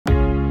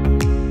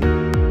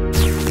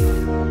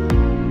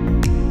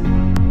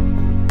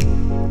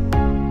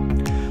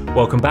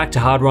Welcome back to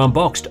Hardware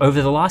Unboxed.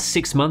 Over the last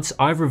 6 months,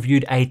 I've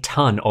reviewed a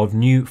ton of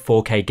new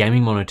 4K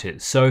gaming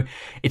monitors, so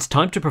it's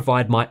time to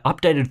provide my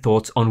updated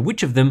thoughts on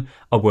which of them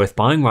are worth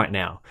buying right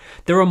now.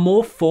 There are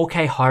more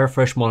 4K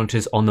high-refresh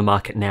monitors on the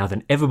market now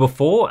than ever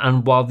before,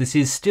 and while this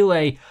is still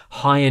a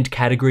high-end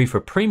category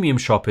for premium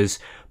shoppers,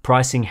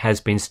 pricing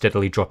has been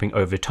steadily dropping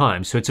over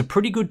time, so it's a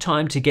pretty good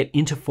time to get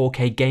into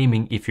 4K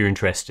gaming if you're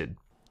interested.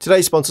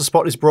 Today's sponsor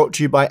spot is brought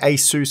to you by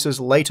ASUS's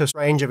latest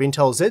range of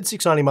Intel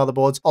Z690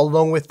 motherboards,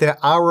 along with their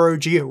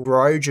ROG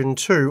Ryzen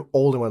 2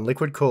 all-in-one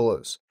liquid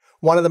coolers.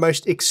 One of the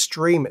most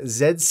extreme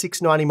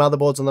Z690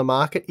 motherboards on the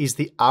market is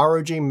the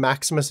ROG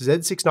Maximus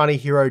Z690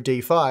 Hero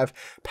D5,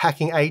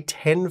 packing a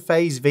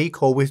 10-phase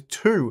V-core with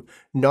two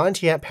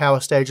 90-amp power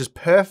stages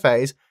per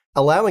phase,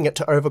 allowing it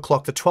to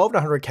overclock the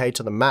 12900K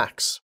to the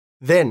max.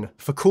 Then,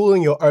 for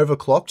cooling your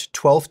overclocked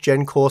 12th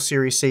Gen Core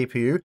Series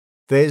CPU,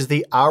 there's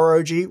the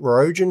ROG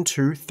Ryzen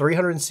 2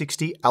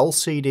 360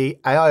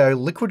 LCD AIO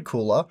liquid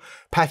cooler,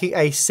 packing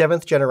a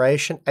 7th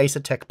generation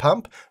Acertec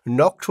pump,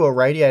 Noctua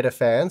radiator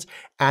fans,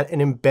 and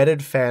an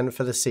embedded fan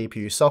for the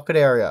CPU socket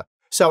area.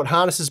 So it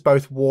harnesses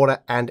both water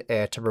and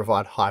air to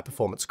provide high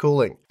performance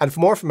cooling. And for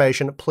more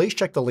information, please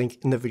check the link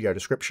in the video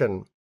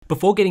description.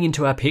 Before getting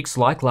into our picks,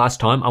 like last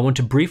time, I want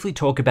to briefly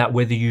talk about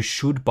whether you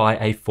should buy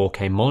a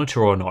 4K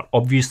monitor or not.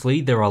 Obviously,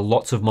 there are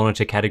lots of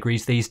monitor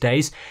categories these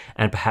days,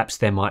 and perhaps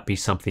there might be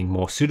something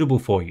more suitable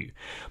for you.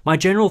 My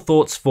general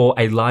thoughts for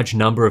a large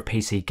number of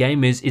PC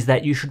gamers is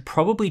that you should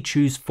probably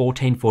choose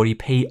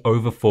 1440p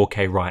over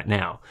 4K right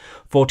now.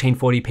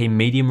 1440p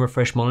medium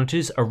refresh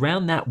monitors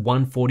around that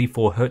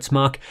 144Hz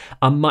mark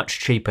are much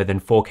cheaper than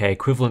 4K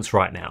equivalents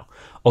right now.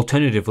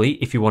 Alternatively,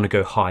 if you want to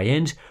go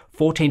high-end,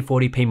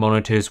 1440p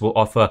monitors will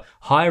offer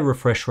higher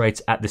refresh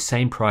rates at the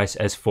same price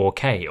as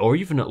 4K, or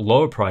even at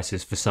lower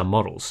prices for some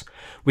models.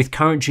 With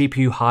current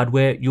GPU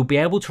hardware, you'll be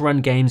able to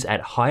run games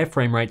at higher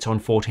frame rates on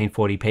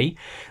 1440p,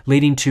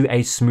 leading to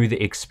a smoother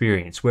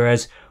experience,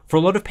 whereas for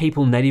a lot of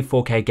people, native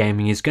 4K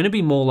gaming is going to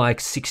be more like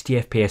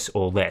 60 FPS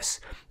or less.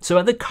 So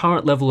at the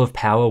current level of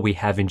power we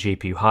have in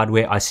GPU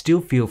hardware, I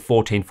still feel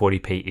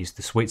 1440p is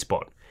the sweet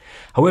spot.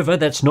 However,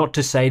 that's not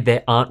to say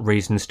there aren't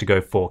reasons to go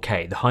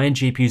 4K. The high-end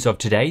GPUs of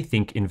today,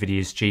 think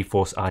Nvidia's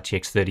GeForce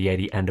RTX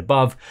 3080 and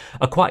above,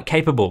 are quite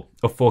capable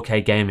of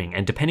 4K gaming,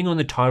 and depending on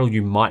the title,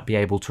 you might be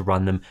able to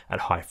run them at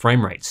high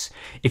frame rates.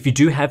 If you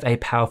do have a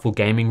powerful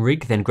gaming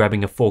rig, then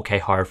grabbing a 4K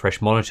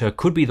high-refresh monitor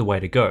could be the way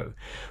to go.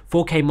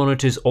 4K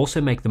monitors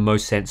also make the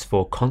most sense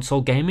for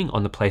console gaming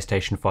on the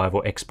PlayStation 5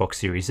 or Xbox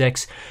Series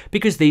X,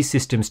 because these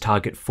systems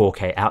target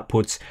 4K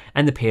outputs,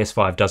 and the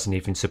PS5 doesn't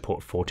even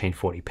support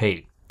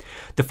 1440p.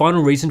 The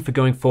final reason for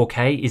going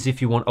 4K is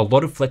if you want a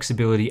lot of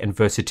flexibility and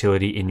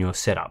versatility in your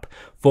setup.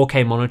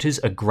 4K monitors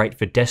are great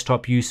for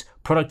desktop use,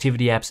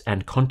 productivity apps,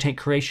 and content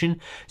creation,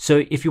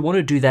 so if you want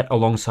to do that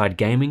alongside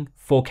gaming,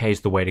 4K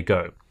is the way to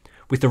go.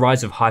 With the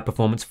rise of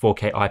high-performance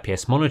 4K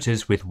IPS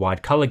monitors with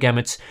wide color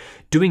gamuts,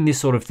 doing this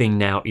sort of thing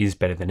now is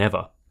better than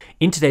ever.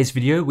 In today's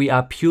video, we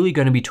are purely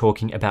going to be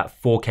talking about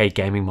 4K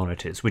gaming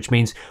monitors, which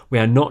means we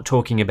are not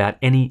talking about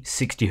any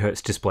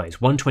 60Hz displays.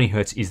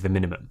 120Hz is the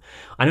minimum.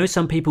 I know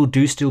some people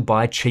do still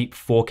buy cheap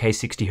 4K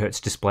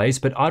 60Hz displays,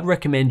 but I'd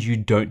recommend you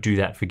don't do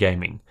that for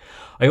gaming.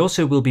 I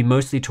also will be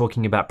mostly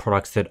talking about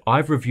products that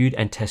I've reviewed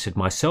and tested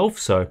myself,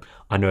 so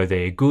I know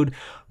they're good,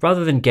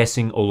 rather than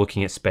guessing or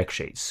looking at spec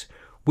sheets.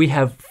 We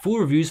have full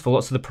reviews for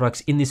lots of the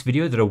products in this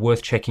video that are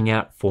worth checking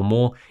out. For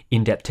more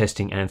in-depth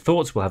testing and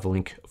thoughts, we'll have a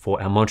link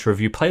for our monitor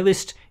review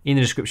playlist in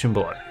the description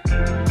below.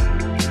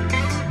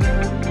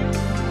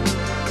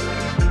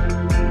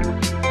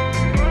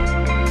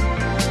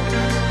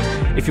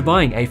 If you're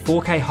buying a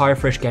 4K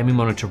high-refresh gaming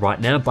monitor right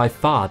now, by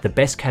far the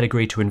best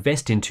category to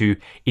invest into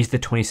is the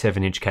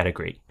 27-inch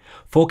category.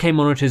 4K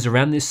monitors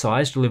around this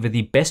size deliver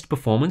the best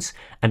performance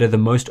and are the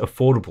most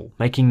affordable,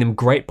 making them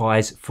great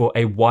buys for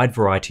a wide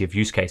variety of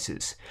use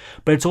cases.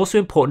 But it's also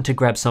important to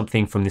grab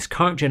something from this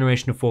current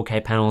generation of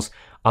 4K panels,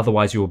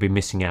 otherwise you will be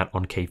missing out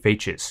on key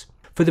features.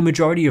 For the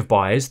majority of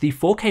buyers, the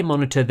 4K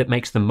monitor that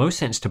makes the most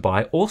sense to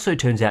buy also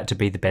turns out to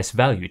be the best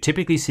value,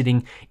 typically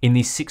sitting in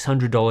the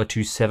 $600 to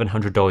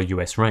 $700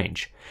 US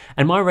range.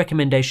 And my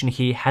recommendation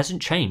here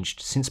hasn't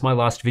changed since my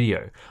last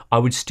video. I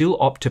would still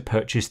opt to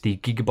purchase the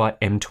Gigabyte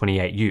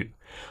M28U.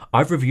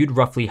 I've reviewed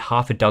roughly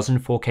half a dozen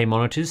 4K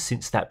monitors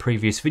since that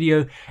previous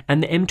video,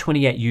 and the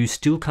M28U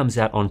still comes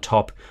out on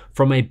top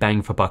from a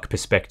bang for buck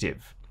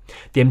perspective.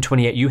 The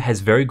M28U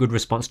has very good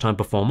response time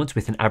performance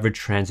with an average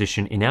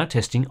transition in our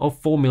testing of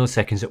 4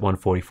 milliseconds at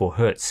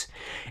 144Hz.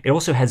 It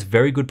also has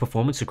very good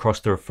performance across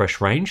the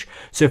refresh range,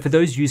 so for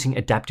those using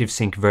adaptive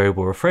sync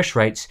variable refresh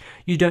rates,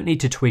 you don't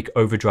need to tweak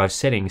overdrive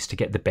settings to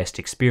get the best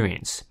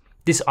experience.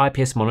 This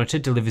IPS monitor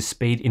delivers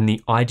speed in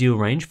the ideal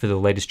range for the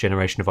latest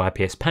generation of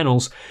IPS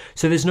panels,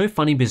 so there's no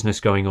funny business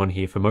going on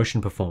here for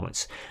motion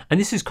performance. And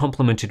this is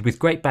complemented with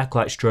great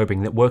backlight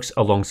strobing that works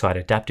alongside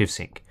adaptive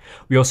sync.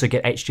 We also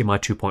get HDMI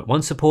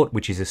 2.1 support,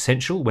 which is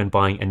essential when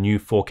buying a new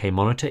 4K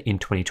monitor in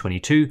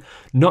 2022.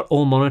 Not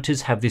all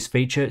monitors have this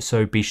feature,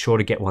 so be sure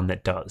to get one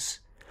that does.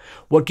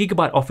 What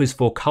Gigabyte offers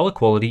for color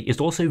quality is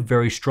also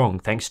very strong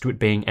thanks to it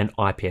being an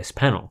IPS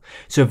panel,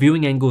 so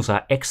viewing angles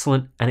are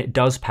excellent and it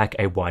does pack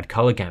a wide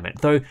color gamut,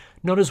 though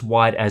not as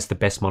wide as the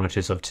best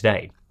monitors of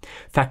today.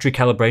 Factory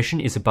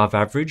calibration is above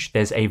average,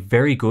 there's a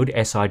very good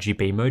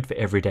sRGB mode for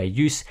everyday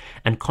use,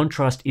 and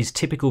contrast is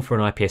typical for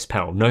an IPS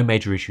panel, no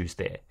major issues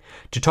there.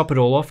 To top it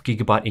all off,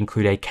 Gigabyte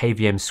include a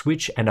KVM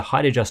switch and a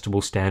height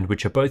adjustable stand,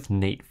 which are both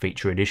neat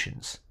feature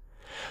additions.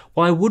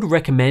 While I would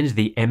recommend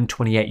the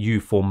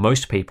M28U for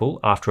most people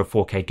after a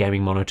 4K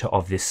gaming monitor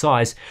of this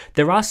size,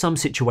 there are some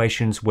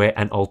situations where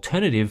an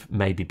alternative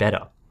may be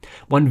better.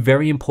 One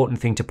very important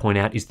thing to point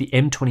out is the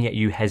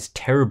M28U has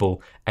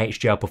terrible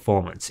HDR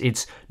performance.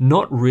 It's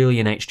not really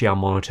an HDR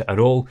monitor at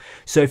all,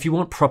 so if you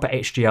want proper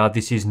HDR,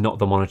 this is not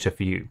the monitor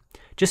for you.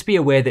 Just be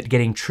aware that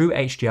getting true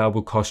HDR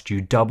will cost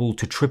you double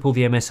to triple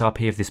the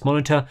MSRP of this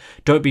monitor.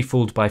 Don't be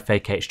fooled by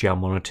fake HDR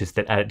monitors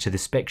that add it to the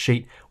spec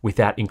sheet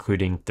without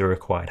including the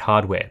required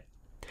hardware.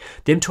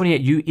 The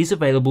M28U is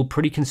available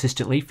pretty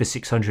consistently for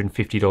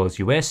 $650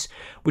 US,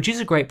 which is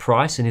a great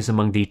price and is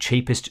among the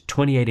cheapest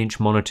 28-inch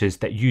monitors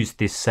that use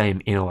this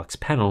same Innolux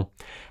panel.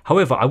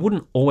 However, I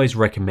wouldn't always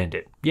recommend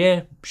it.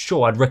 Yeah,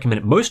 sure, I'd recommend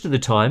it most of the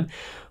time,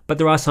 but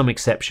there are some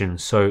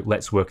exceptions, so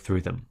let's work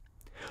through them.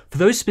 For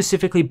those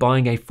specifically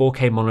buying a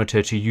 4K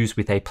monitor to use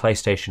with a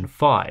PlayStation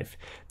 5,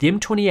 the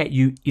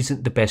M28U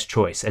isn't the best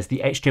choice, as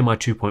the HDMI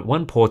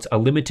 2.1 ports are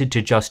limited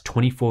to just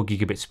 24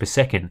 gigabits per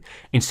second,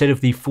 instead of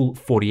the full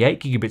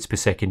 48 gigabits per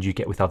second you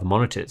get with other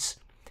monitors.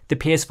 The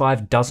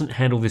PS5 doesn't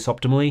handle this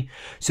optimally,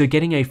 so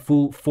getting a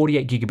full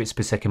 48 gigabits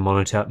per second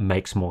monitor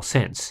makes more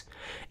sense.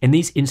 In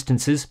these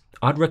instances,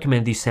 I'd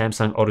recommend the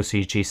Samsung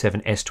Odyssey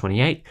G7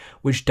 S28,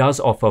 which does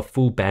offer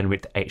full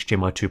bandwidth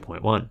HDMI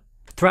 2.1.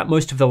 Throughout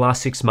most of the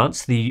last 6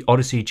 months, the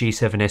Odyssey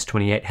G7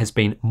 S28 has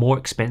been more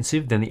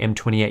expensive than the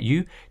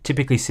M28U,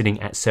 typically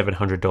sitting at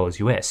 $700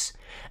 US.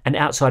 And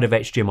outside of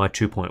HDMI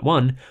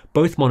 2.1,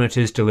 both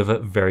monitors deliver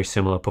very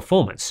similar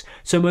performance,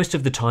 so most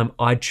of the time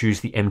I'd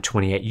choose the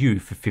M28U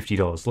for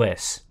 $50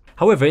 less.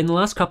 However, in the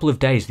last couple of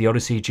days, the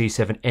Odyssey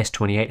G7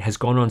 S28 has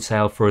gone on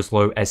sale for as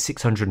low as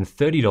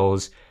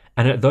 $630,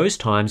 and at those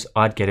times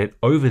I'd get it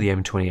over the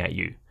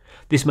M28U.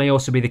 This may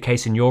also be the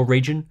case in your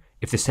region.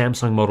 If the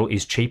Samsung model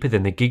is cheaper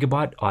than the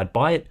Gigabyte, I'd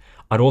buy it.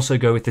 I'd also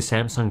go with the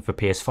Samsung for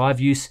PS5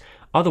 use.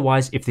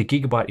 Otherwise, if the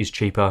Gigabyte is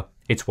cheaper,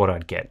 it's what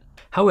I'd get.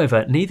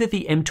 However, neither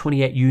the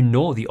M28U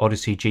nor the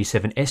Odyssey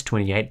G7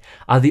 S28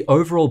 are the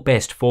overall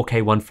best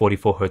 4K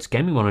 144Hz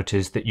gaming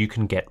monitors that you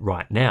can get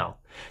right now.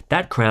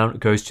 That crown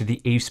goes to the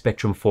Eve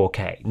Spectrum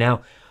 4K.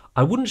 Now,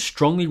 I wouldn't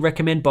strongly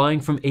recommend buying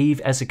from Eve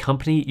as a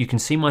company. You can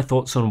see my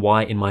thoughts on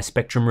why in my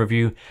Spectrum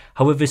review.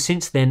 However,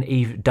 since then,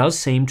 Eve does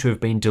seem to have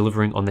been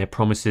delivering on their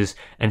promises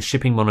and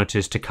shipping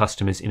monitors to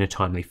customers in a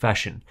timely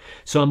fashion.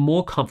 So I'm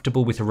more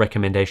comfortable with a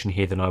recommendation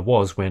here than I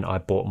was when I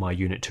bought my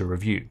unit to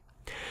review.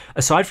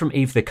 Aside from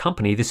Eve the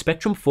company, the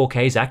Spectrum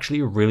 4K is actually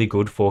a really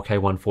good 4K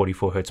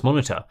 144Hz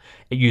monitor.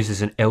 It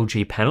uses an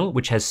LG panel,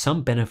 which has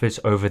some benefits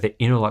over the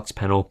Innolux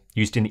panel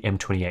used in the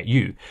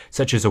M28U,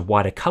 such as a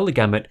wider color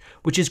gamut,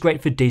 which is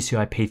great for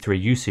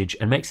DCI-P3 usage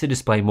and makes the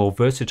display more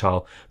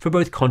versatile for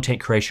both content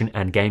creation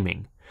and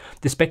gaming.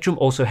 The Spectrum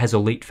also has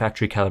elite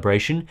factory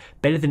calibration,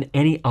 better than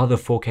any other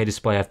 4K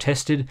display I've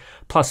tested,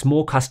 plus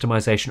more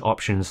customization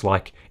options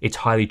like its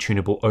highly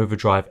tunable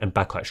overdrive and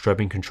backlight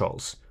strobing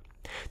controls.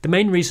 The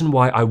main reason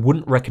why I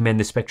wouldn't recommend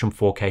the Spectrum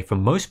 4K for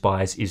most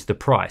buyers is the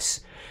price.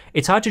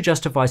 It's hard to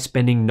justify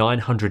spending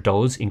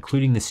 $900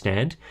 including the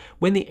stand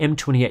when the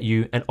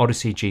M28U and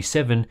Odyssey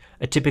G7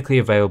 are typically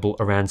available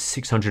around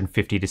 $650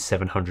 to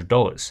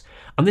 $700,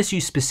 unless you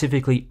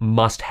specifically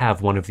must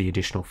have one of the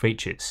additional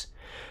features.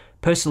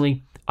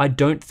 Personally, I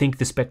don't think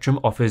the Spectrum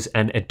offers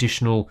an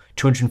additional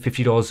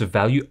 $250 of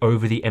value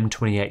over the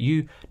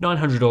M28U.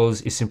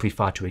 $900 is simply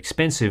far too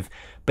expensive,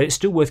 but it's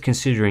still worth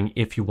considering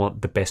if you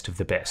want the best of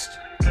the best.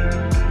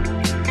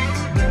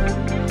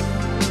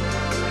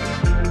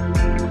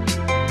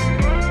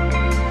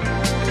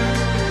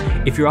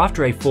 If you're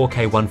after a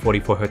 4K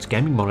 144Hz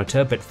gaming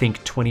monitor but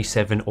think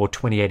 27 or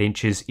 28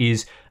 inches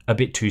is a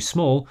bit too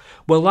small,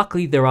 well,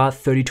 luckily there are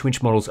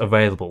 32-inch models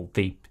available,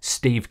 the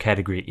Steve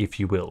category if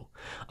you will.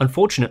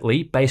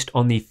 Unfortunately, based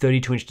on the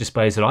 32-inch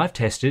displays that I've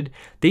tested,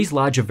 these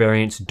larger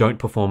variants don't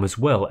perform as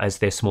well as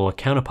their smaller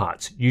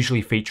counterparts,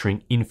 usually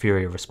featuring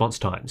inferior response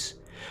times.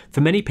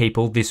 For many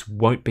people, this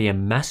won't be a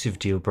massive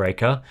deal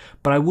breaker,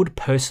 but I would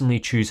personally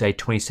choose a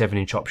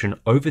 27-inch option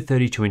over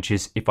 32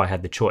 inches if I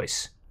had the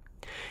choice.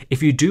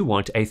 If you do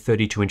want a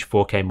 32-inch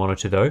 4K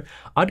monitor though,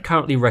 I'd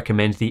currently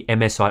recommend the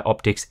MSI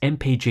Optics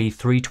MPG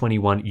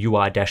 321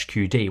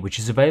 UI-QD, which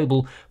is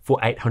available for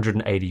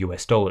 $880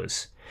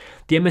 US.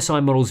 The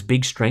MSI model's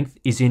big strength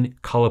is in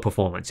color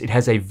performance. It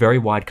has a very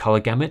wide color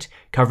gamut,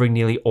 covering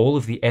nearly all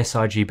of the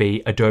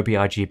sRGB, Adobe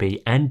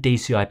RGB, and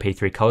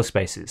DCI-P3 color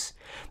spaces.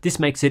 This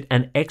makes it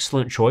an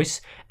excellent choice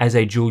as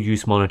a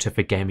dual-use monitor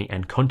for gaming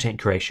and content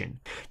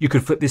creation. You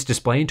could flip this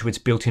display into its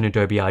built-in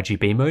Adobe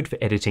RGB mode for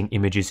editing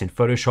images in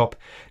Photoshop,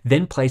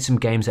 then play some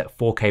games at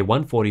 4K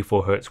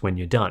 144Hz when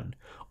you're done.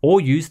 or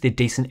use the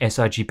decent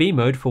sRGB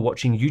mode for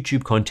watching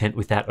YouTube content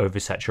without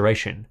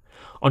oversaturation.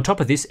 On top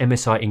of this,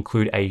 MSI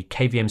include a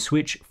KVM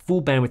switch,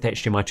 full bandwidth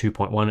HDMI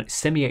 2.1,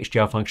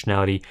 semi-HDR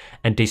functionality,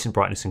 and decent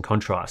brightness and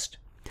contrast.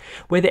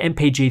 Where the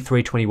MPG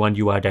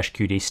 321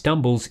 UR-QD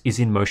stumbles is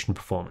in motion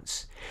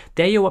performance.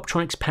 The AO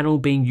Optronics panel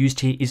being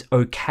used here is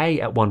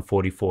okay at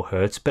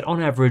 144Hz, but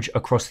on average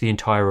across the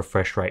entire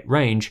refresh rate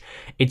range,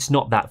 it's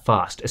not that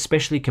fast,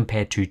 especially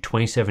compared to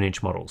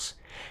 27-inch models.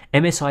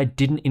 MSI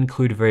didn't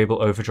include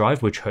variable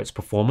overdrive, which hurts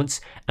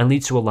performance and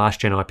leads to a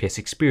last-gen IPS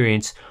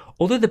experience,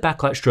 although the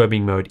backlight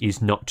strobing mode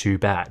is not too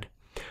bad.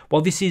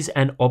 While this is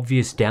an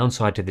obvious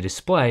downside to the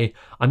display,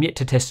 I'm yet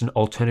to test an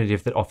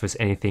alternative that offers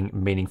anything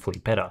meaningfully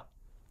better.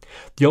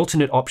 The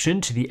alternate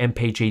option to the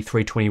MPG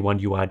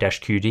 321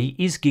 UR-QD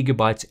is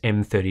Gigabyte's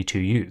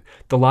M32U,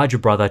 the larger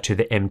brother to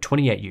the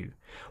M28U.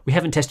 We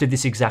haven't tested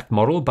this exact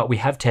model, but we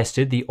have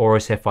tested the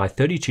Aorus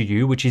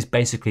FI32U, which is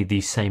basically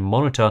the same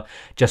monitor,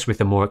 just with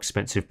a more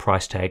expensive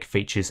price tag,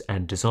 features,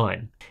 and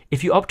design.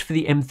 If you opt for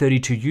the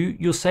M32U,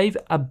 you'll save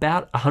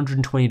about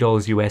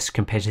 $120 US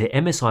compared to the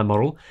MSI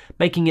model,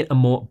 making it a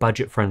more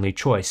budget-friendly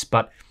choice,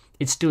 but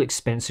it's still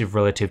expensive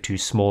relative to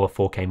smaller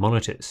 4K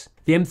monitors.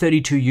 The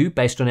M32U,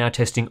 based on our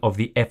testing of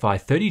the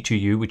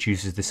FI32U, which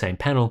uses the same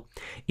panel,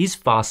 is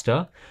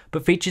faster,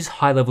 but features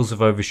high levels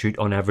of overshoot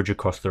on average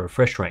across the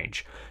refresh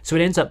range, so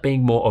it ends up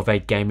being more of a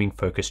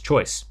gaming-focused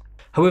choice.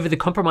 However, the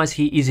compromise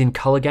here is in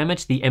color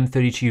gamut. The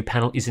M32U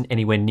panel isn't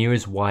anywhere near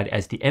as wide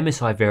as the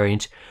MSI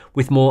variant,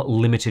 with more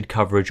limited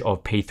coverage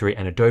of P3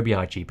 and Adobe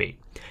RGB.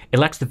 It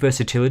lacks the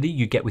versatility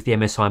you get with the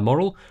MSI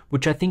model,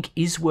 which I think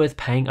is worth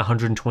paying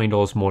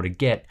 $120 more to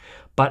get,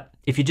 but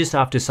if you're just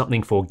after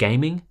something for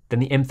gaming, then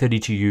the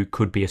M32U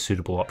could be a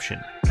suitable option.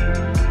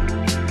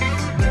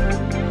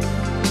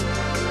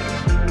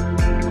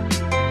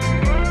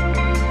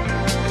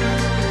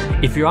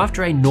 If you're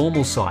after a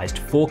normal-sized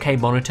 4K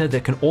monitor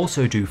that can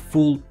also do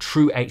full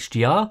true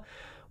HDR,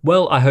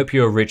 well, I hope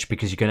you're rich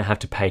because you're going to have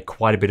to pay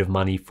quite a bit of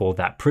money for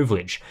that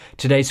privilege.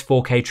 Today's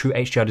 4K true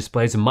HDR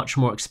displays are much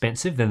more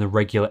expensive than the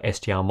regular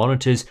SDR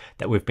monitors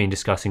that we've been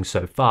discussing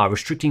so far,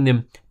 restricting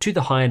them to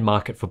the high-end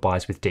market for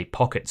buyers with deep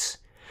pockets.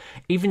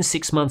 Even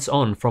 6 months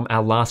on from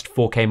our last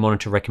 4K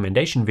monitor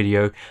recommendation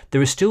video, there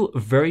are still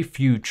very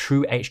few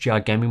true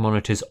HDR gaming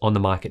monitors on the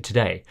market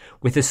today,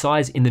 with a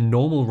size in the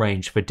normal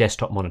range for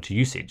desktop monitor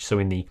usage, so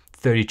in the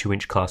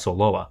 32-inch class or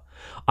lower.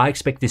 I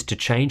expect this to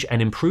change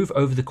and improve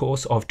over the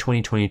course of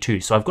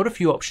 2022, so I've got a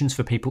few options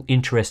for people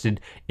interested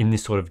in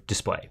this sort of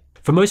display.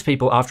 For most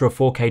people, after a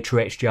 4K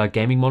True HDR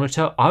gaming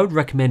monitor, I would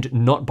recommend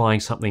not buying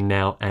something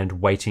now and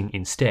waiting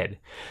instead.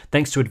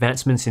 Thanks to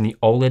advancements in the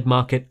OLED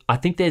market, I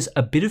think there's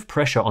a bit of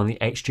pressure on the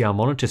HDR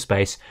monitor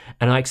space,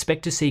 and I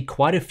expect to see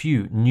quite a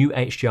few new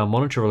HDR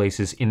monitor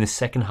releases in the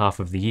second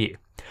half of the year.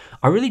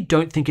 I really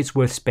don't think it's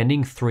worth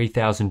spending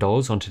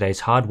 $3,000 on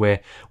today's hardware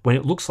when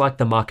it looks like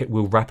the market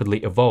will rapidly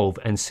evolve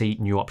and see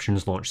new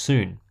options launch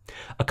soon.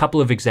 A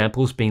couple of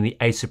examples being the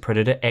Acer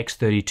Predator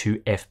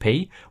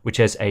X32FP, which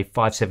has a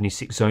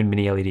 576 zone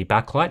mini LED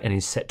backlight and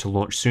is set to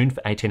launch soon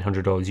for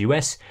 $1,800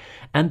 US,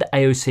 and the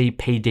AOC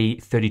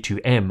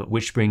PD32M,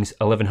 which brings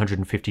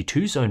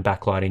 1152 zone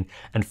backlighting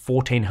and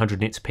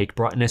 1400 nits peak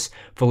brightness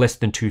for less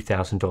than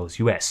 $2,000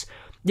 US.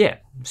 Yeah,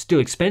 still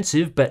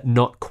expensive, but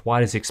not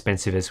quite as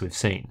expensive as we've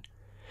seen.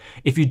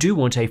 If you do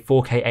want a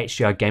 4K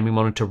HDR gaming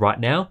monitor right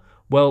now,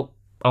 well,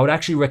 I would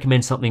actually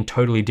recommend something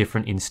totally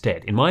different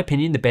instead. In my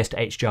opinion, the best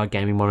HDR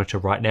gaming monitor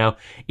right now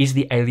is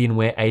the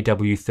Alienware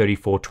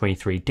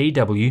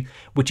AW3423DW,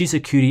 which is a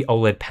QD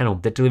OLED panel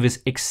that delivers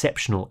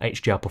exceptional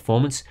HDR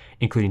performance,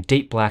 including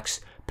deep blacks,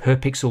 per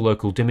pixel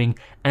local dimming,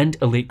 and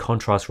elite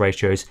contrast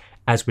ratios,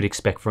 as we'd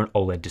expect for an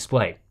OLED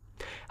display.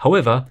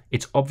 However,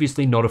 it's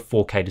obviously not a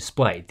 4K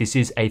display. This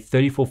is a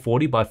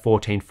 3440 by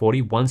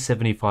 1440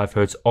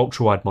 175Hz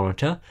ultra-wide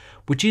monitor,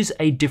 which is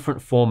a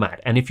different format,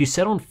 and if you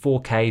set on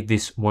 4K,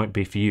 this won't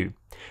be for you.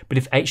 But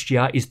if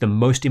HDR is the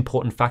most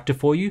important factor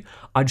for you,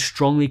 I'd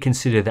strongly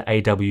consider the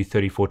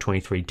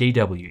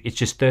AW3423DW. It's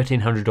just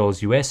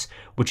 $1,300 US,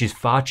 which is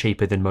far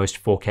cheaper than most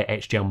 4K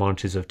HDR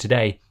monitors of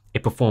today.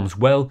 It performs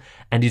well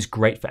and is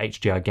great for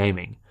HDR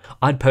gaming.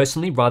 I'd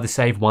personally rather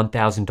save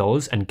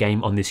 $1,000 and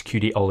game on this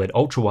QD OLED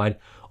ultrawide,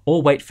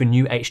 or wait for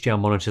new HDR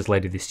monitors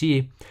later this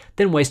year,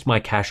 than waste my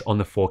cash on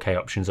the 4K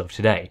options of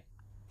today.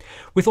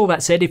 With all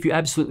that said, if you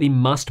absolutely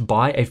must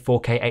buy a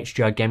 4K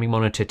HDR gaming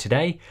monitor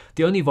today,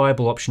 the only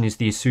viable option is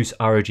the Asus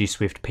ROG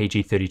Swift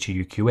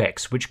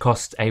PG32UQX, which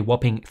costs a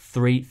whopping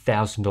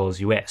 $3,000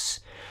 US.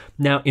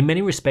 Now, in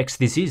many respects,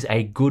 this is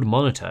a good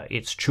monitor.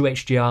 It's true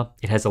HDR,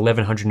 it has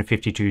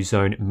 1152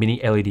 zone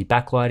mini LED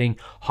backlighting,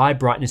 high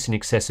brightness in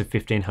excess of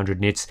 1500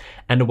 nits,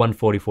 and a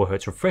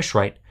 144Hz refresh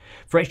rate.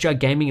 For HDR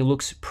gaming, it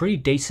looks pretty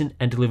decent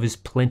and delivers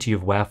plenty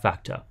of wow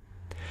factor.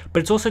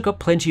 But it's also got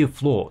plenty of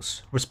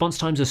flaws. Response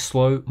times are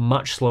slow,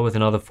 much slower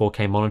than other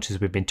 4K monitors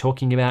we've been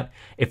talking about.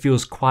 It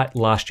feels quite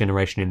last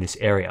generation in this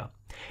area.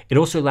 It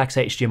also lacks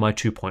HDMI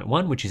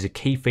 2.1, which is a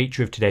key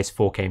feature of today's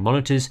 4K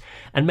monitors,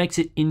 and makes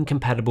it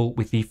incompatible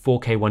with the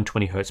 4K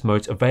 120Hz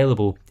modes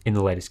available in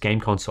the latest game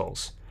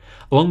consoles.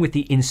 Along with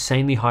the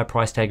insanely high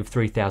price tag of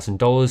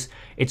 $3,000,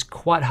 it's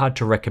quite hard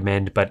to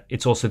recommend, but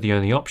it's also the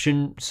only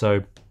option,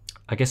 so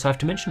I guess I have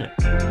to mention it.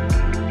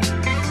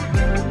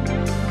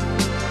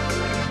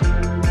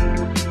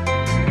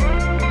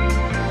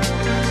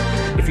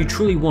 If you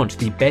truly want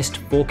the best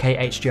 4K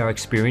HDR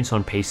experience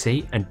on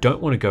PC and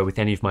don't want to go with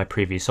any of my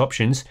previous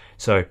options,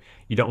 so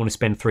you don't want to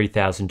spend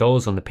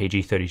 $3,000 on the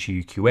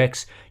PG32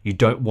 UQX, you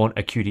don't want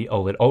a QD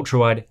OLED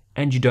ultrawide,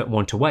 and you don't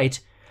want to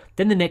wait,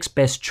 then the next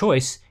best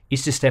choice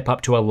is to step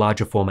up to a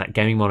larger format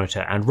gaming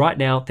monitor, and right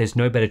now there's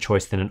no better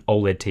choice than an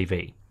OLED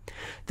TV.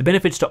 The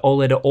benefits to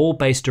OLED are all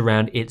based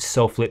around its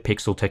self-lit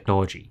pixel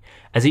technology.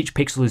 As each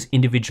pixel is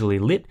individually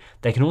lit,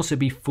 they can also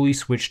be fully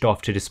switched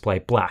off to display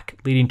black,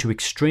 leading to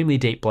extremely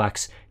deep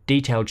blacks,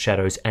 detailed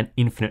shadows, and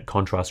infinite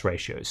contrast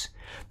ratios.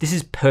 This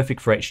is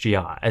perfect for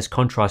HDR, as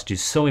contrast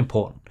is so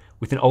important.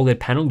 With an OLED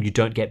panel, you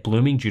don't get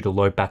blooming due to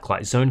low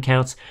backlight zone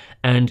counts,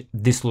 and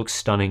this looks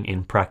stunning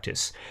in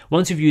practice.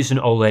 Once you've used an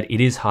OLED, it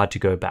is hard to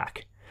go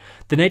back.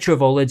 The nature of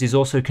OLEDs is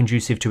also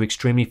conducive to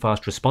extremely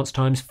fast response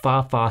times,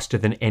 far faster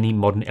than any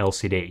modern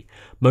LCD.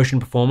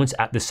 Motion performance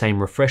at the same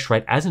refresh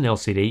rate as an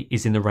LCD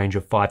is in the range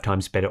of 5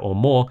 times better or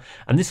more,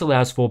 and this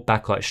allows for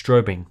backlight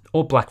strobing,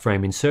 or black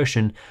frame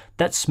insertion,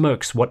 that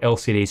smokes what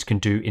LCDs can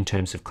do in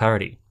terms of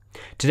clarity.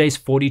 Today's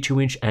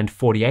 42-inch and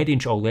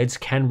 48-inch OLEDs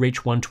can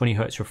reach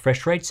 120Hz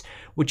refresh rates,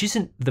 which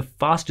isn't the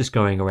fastest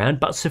going around,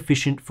 but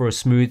sufficient for a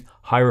smooth,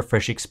 high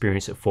refresh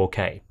experience at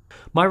 4K.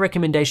 My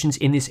recommendations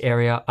in this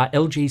area are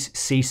LG's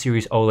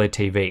C-Series OLED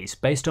TVs,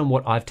 based on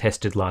what I've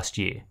tested last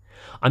year.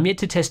 I'm yet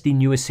to test the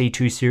newer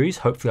C2 series,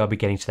 hopefully I'll be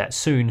getting to that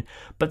soon,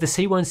 but the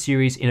C1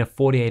 series in a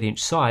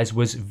 48-inch size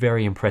was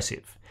very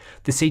impressive.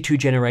 The C2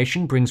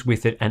 generation brings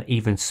with it an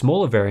even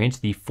smaller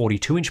variant, the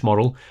 42-inch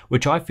model,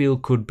 which I feel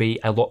could be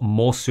a lot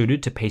more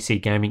suited to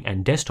PC gaming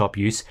and desktop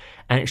use,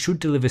 and it should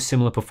deliver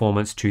similar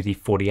performance to the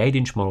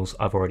 48-inch models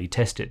I've already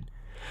tested.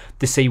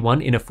 The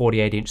C1 in a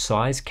 48-inch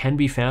size can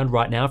be found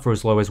right now for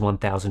as low as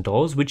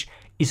 $1,000, which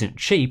isn't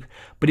cheap,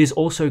 but is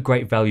also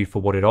great value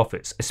for what it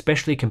offers,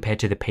 especially compared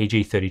to the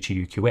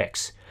PG32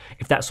 UQX.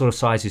 If that sort of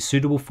size is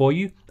suitable for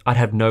you, I'd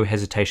have no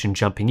hesitation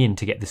jumping in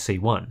to get the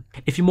C1.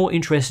 If you're more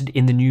interested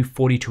in the new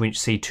 42-inch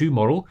C2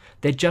 model,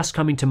 they're just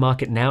coming to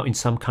market now in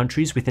some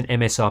countries with an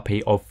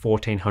MSRP of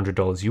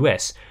 $1,400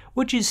 US,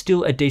 which is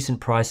still a decent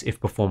price if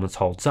performance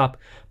holds up,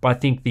 but I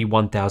think the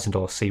 $1,000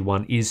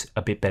 C1 is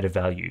a bit better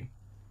value.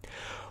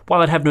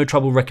 While I'd have no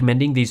trouble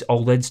recommending these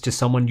OLEDs to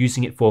someone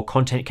using it for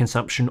content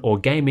consumption or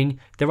gaming,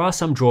 there are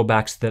some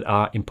drawbacks that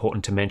are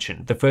important to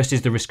mention. The first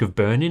is the risk of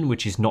burn-in,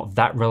 which is not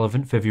that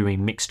relevant for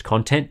viewing mixed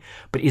content,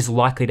 but is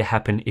likely to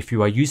happen if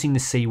you are using the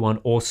C1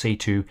 or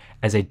C2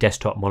 as a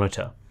desktop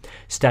monitor.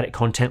 Static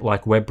content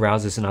like web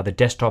browsers and other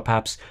desktop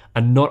apps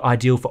are not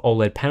ideal for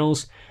OLED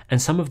panels,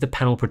 and some of the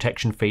panel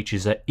protection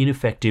features are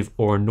ineffective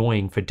or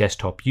annoying for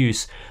desktop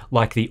use,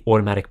 like the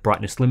automatic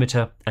brightness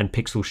limiter and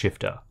pixel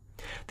shifter.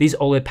 These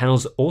OLED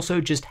panels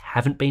also just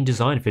haven't been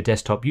designed for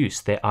desktop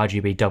use. Their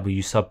RGBW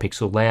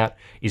subpixel layout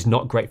is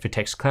not great for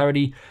text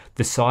clarity,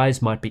 the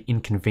size might be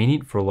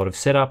inconvenient for a lot of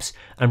setups,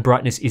 and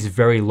brightness is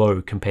very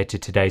low compared to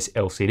today's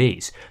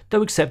LCDs,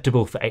 though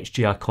acceptable for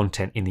HDR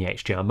content in the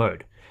HDR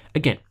mode.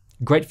 Again,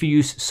 great for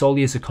use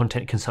solely as a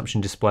content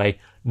consumption display,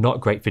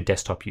 not great for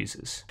desktop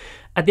users.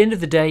 At the end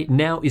of the day,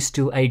 now is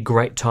still a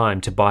great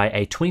time to buy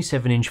a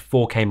 27-inch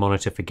 4K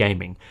monitor for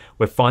gaming.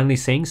 We're finally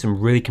seeing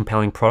some really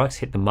compelling products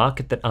hit the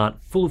market that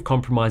aren't full of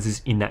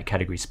compromises in that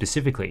category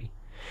specifically.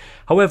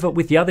 However,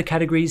 with the other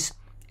categories,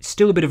 it's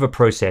still a bit of a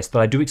process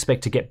that I do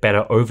expect to get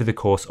better over the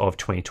course of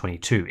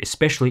 2022,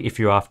 especially if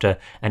you're after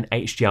an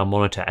HDR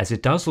monitor, as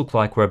it does look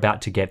like we're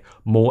about to get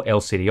more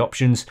LCD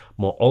options,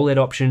 more OLED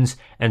options,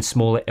 and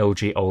smaller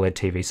LG OLED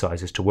TV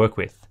sizes to work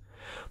with.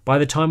 By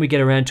the time we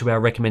get around to our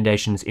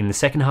recommendations in the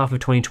second half of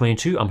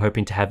 2022, I'm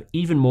hoping to have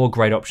even more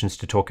great options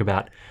to talk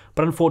about,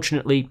 but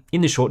unfortunately,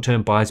 in the short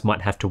term, buyers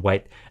might have to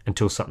wait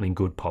until something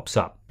good pops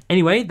up.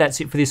 Anyway, that's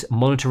it for this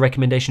monitor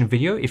recommendation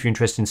video. If you're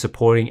interested in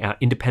supporting our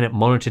independent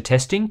monitor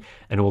testing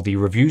and all the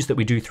reviews that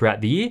we do throughout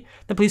the year,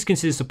 then please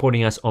consider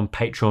supporting us on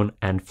Patreon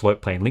and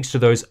Floatplane. Links to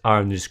those are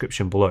in the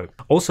description below.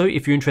 Also,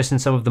 if you're interested in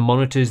some of the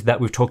monitors that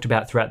we've talked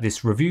about throughout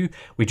this review,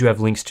 we do have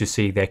links to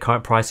see their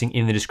current pricing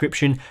in the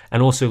description,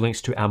 and also links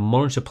to our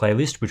monitor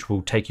playlist, which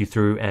will take you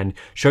through and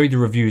show you the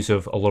reviews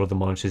of a lot of the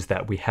monitors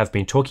that we have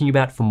been talking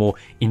about for more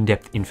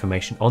in-depth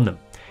information on them.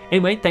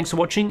 Anyway, thanks for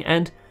watching,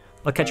 and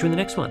I'll catch you in the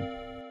next one.